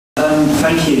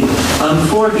Thank you.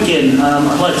 Before I begin,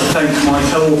 I'd like to thank my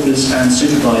co-authors and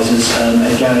supervisors,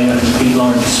 Gary and Pete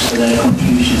Lawrence, for their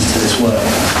contributions to this work.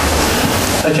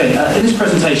 Okay, in this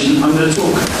presentation, I'm going to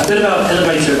talk a bit about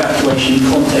elevator evacuation,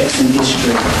 context and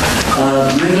history.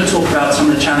 I'm then going to talk about some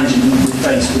of the challenges we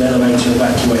face with elevator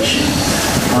evacuation.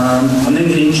 I'm then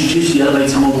going to introduce the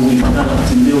elevator model we've developed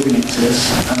in building Exodus.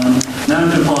 Now I'm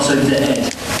going to pass over to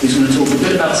Ed, who's going to talk a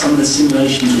bit about some of the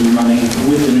simulations we've been running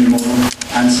with the new model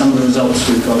and some of the results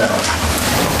we've got out.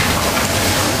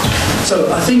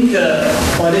 So I think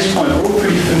by this point we're all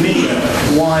pretty familiar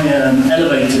why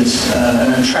elevators are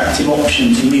an attractive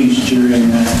option to use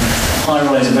during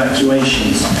high-rise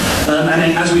evacuations.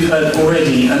 And as we've heard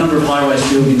already, a number of high-rise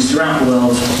buildings throughout the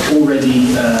world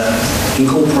already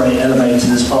incorporate elevators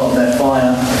as part of their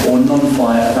fire or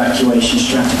non-fire evacuation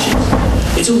strategies.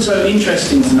 It's also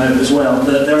interesting to note as well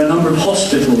that there are a number of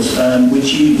hospitals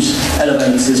which use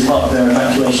elevators as part of their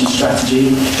evacuation strategy,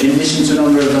 in addition to a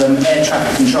number of air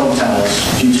traffic control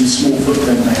towers due to the small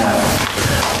footprint they have.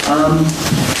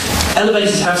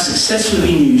 Elevators have successfully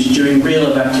been used during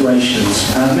real evacuations,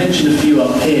 and I've mentioned a few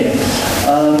up here.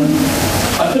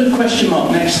 I put a question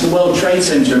mark next to the World Trade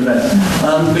Center event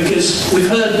because we've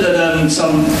heard that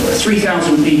some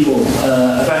 3,000 people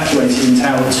evacuated in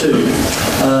Tower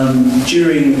 2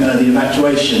 during the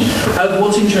evacuation. However,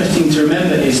 what's interesting to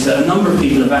remember is that a number of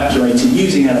people evacuated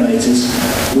using elevators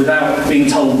without being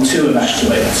told to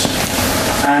evacuate.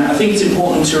 And I think it's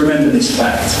important to remember this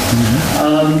fact.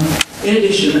 In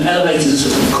addition, elevators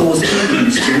cause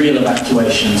injuries to real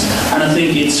evacuations, and I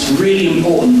think it's really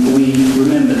important that we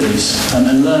remember these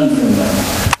and learn from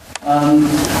them.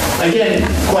 Again,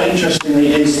 quite interestingly,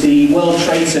 is the World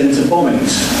Trade Center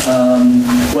bombings,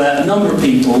 where a number of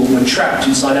people were trapped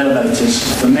inside elevators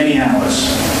for many hours.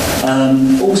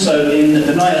 Also, in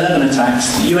the 9/11 attacks,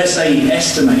 the USA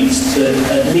estimates that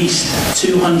at least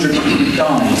 200 people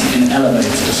died in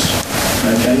elevators.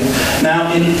 Okay.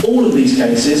 Now, in all of these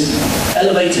cases,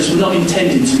 elevators were not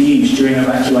intended to be used during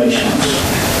evacuations.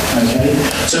 Okay.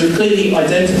 So we clearly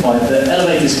identified that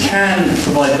elevators can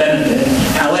provide benefit,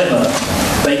 however,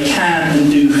 they can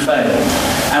and do fail.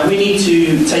 And we need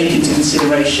to take into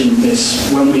consideration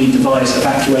this when we devise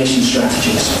evacuation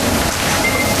strategies.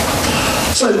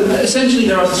 So essentially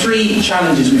there are three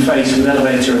challenges we face with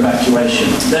elevator evacuation.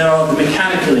 There are the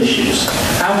mechanical issues.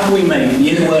 How can we make the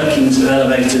inner workings of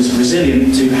elevators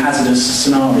resilient to hazardous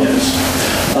scenarios?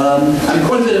 And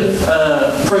quite a bit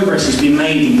of progress has been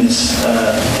made in this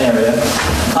area.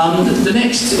 The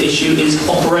next issue is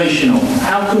operational.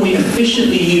 How can we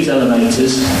efficiently use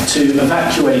elevators to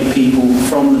evacuate people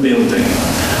from the building?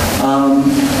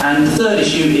 And the third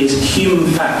issue is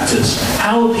human factors.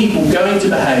 How are people going to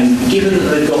behave given that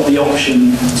they've got the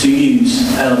option to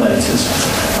use elevators?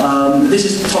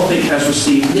 This topic has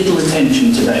received little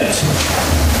attention to date.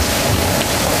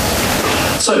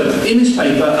 So, in this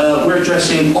paper, we're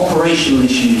addressing operational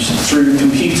issues through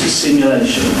computer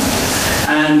simulation.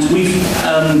 And we've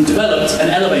developed an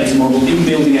elevator model in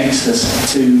building Exodus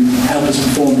to help us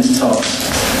perform this task.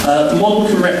 The model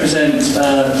can represent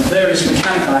various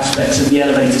mechanical aspects of the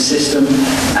elevator system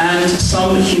and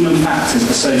some human factors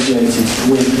associated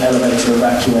with elevator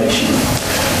evacuation.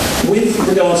 With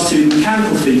regards to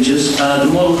mechanical features, the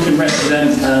model can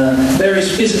represent various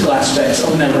physical aspects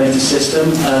of an elevator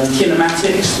system,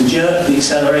 kinematics, the jerk, the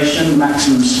acceleration,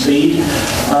 maximum speed,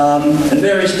 and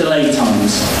various delay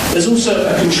times. There's also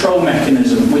a control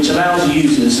mechanism which allows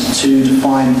users to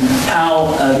define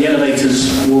how the elevators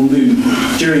will move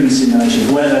during the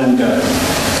simulation, where they will go.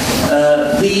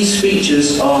 These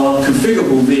features are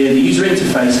configurable via the user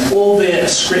interface or via a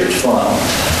script file.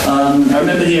 I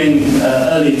remember hearing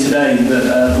earlier today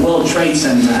that the World Trade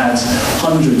Center has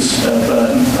hundreds of,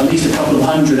 at least a couple of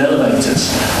hundred elevators,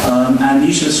 and the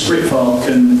use of a script file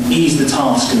can ease the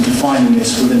task of defining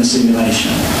this within a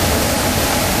simulation.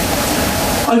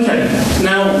 Okay,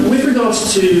 now with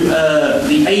regards to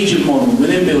the agent model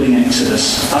within building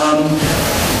Exodus,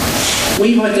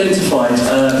 we've identified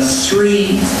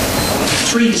three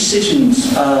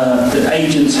decisions that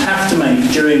agents have to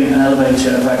make during an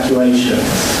elevator evacuation.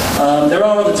 There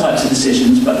are other types of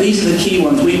decisions, but these are the key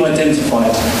ones we've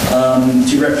identified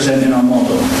to represent in our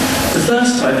model. The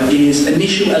first type is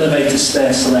initial elevator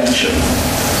stair selection.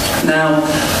 Now,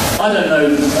 I don't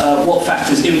know what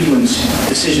factors influence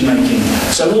decision making.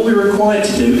 So what we're required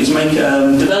to do is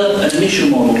develop an initial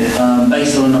model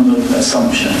based on a number of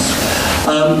assumptions.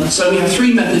 So we have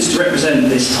three methods to represent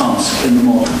this task in the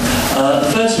model.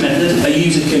 The first method, a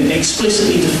user can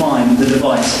explicitly define the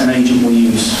device an agent will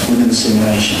use within the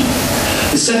simulation.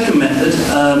 The second method,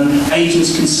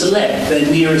 agents can select their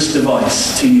nearest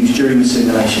device to use during the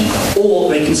simulation, or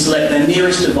they can select their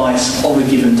nearest device of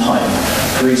a given type.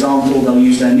 For example, they'll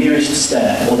use their nearest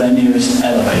stair or their nearest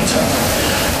elevator.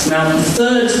 Now, the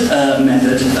third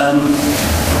method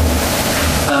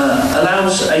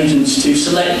allows agents to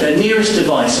select their nearest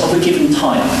device of a given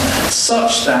type,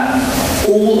 such that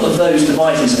all of those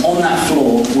devices on that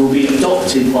floor will be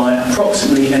adopted by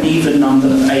approximately an even number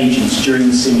of agents during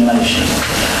the simulation.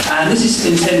 And this is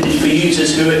intended for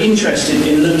users who are interested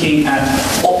in looking at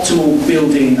optimal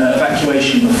building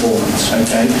evacuation performance.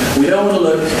 Okay, we don't want to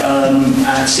look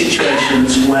at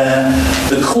situations where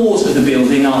the cores of the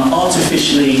building are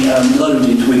artificially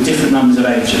loaded with different numbers of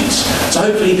agents. So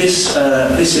hopefully this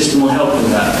system will help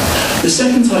with that. The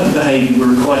second type of behaviour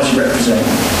we're required to represent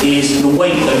is the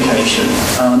wait location.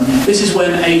 This is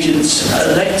when agents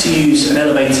elect to use an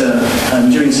elevator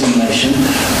during simulation.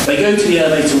 They go to the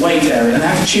elevator wait area and they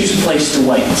have to choose a place to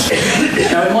wait.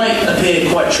 Now, it might appear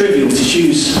quite trivial to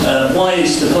choose why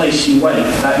is the place you wait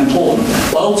that important,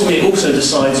 but ultimately it also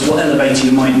decides what elevator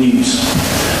you might use.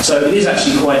 So it is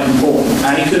actually quite important,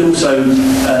 and it could also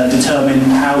determine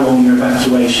how long your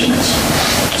evacuation is.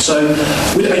 So,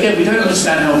 again, we don't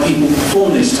understand how people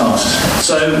perform these tasks.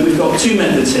 So we've got two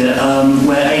methods here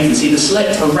where agents either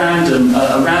select a random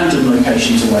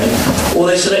location to wait, or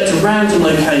they select a random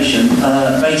location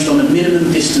based on a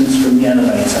minimum distance from the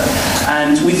elevator.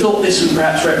 And we thought this would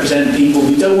perhaps represent people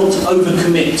who don't want to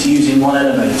overcommit to using one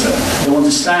elevator. They want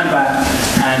to stand back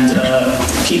and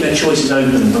keep their choices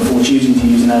open before choosing to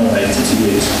use an elevator to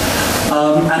use.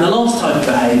 And the last type of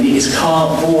behaviour is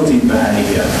car boarding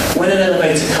behaviour. When an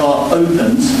elevator car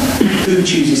opens, who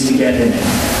chooses to get in it?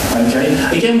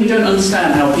 Okay. Again, we don't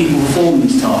understand how people perform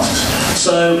these tasks.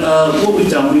 So what we've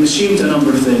done, we've assumed a number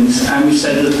of things, and we've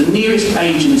said that the nearest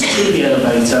agents to the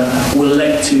elevator will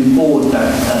elect to board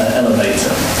that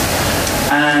elevator.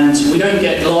 And we don't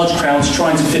get large crowds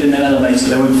trying to fit in an elevator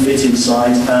they won't fit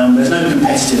inside. There's no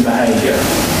competitive behaviour.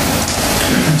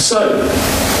 So,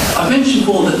 I mentioned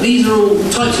before that these are all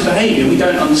types of behaviour we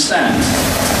don't understand.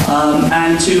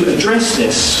 And to address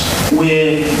this,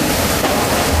 we're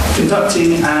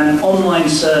conducting an online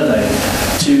survey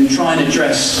to try and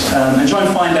address and try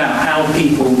and find out how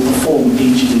people perform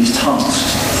each of these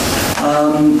tasks.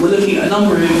 We're looking at a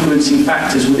number of influencing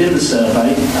factors within the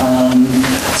survey,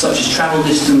 such as travel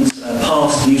distance,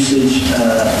 past usage,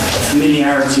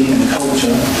 familiarity and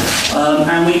culture.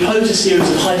 And we pose a series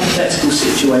of hypothetical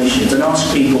situations and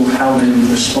ask people how they would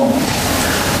respond.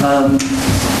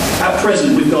 At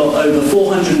present, we've got over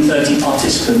 430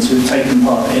 participants who have taken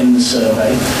part in the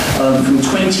survey from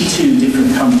 22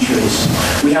 different countries.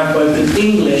 We have both an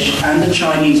English and a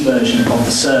Chinese version of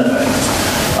the survey.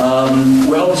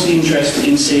 We're obviously interested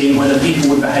in seeing whether people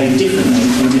would behave differently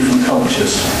in different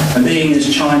cultures. And being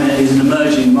as China is an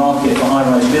emerging market for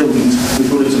high-rise buildings, we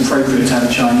thought it was appropriate to have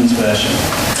a Chinese version.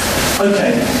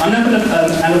 Okay, I'm now going to,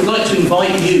 and I would like to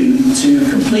invite you to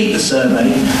complete the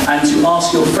survey and to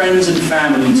ask your friends and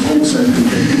family to also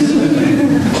complete the survey.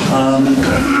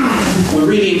 We're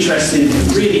really interested,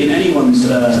 in anyone's,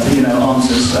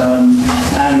 answers,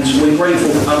 and we're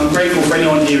grateful. I'm grateful for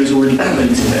anyone here who's already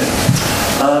completed it.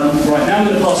 Right, now I'm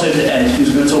going to pass over to Ed,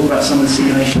 who's going to talk about some of the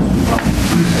simulations we've done.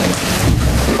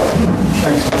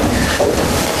 Thanks.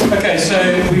 Okay, so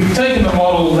we've taken the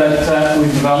model that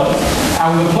we've developed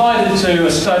and we've applied it to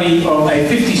a study of a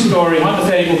 50-storey,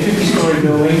 hypothetical 50-storey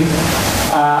building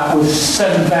with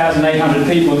 7,800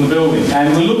 people in the building.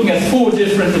 And we're looking at 4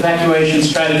 different evacuation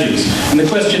strategies. And the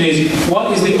question is,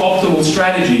 what is the optimal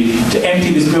strategy to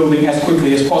empty this building as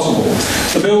quickly as possible?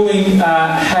 The building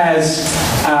has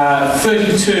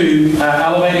 32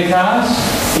 elevator cars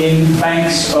in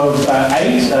banks of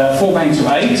 8, 4 banks of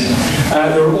 8.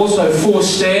 There are also 4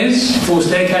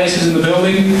 staircases in the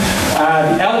building.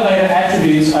 The elevator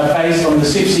attributes are based on the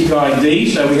SIFC Guide D,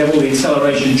 so we have all the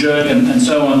acceleration, jerk, and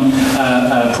so on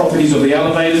properties of the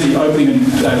elevators, the opening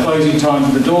and closing times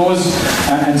of the doors,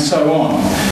 and so on.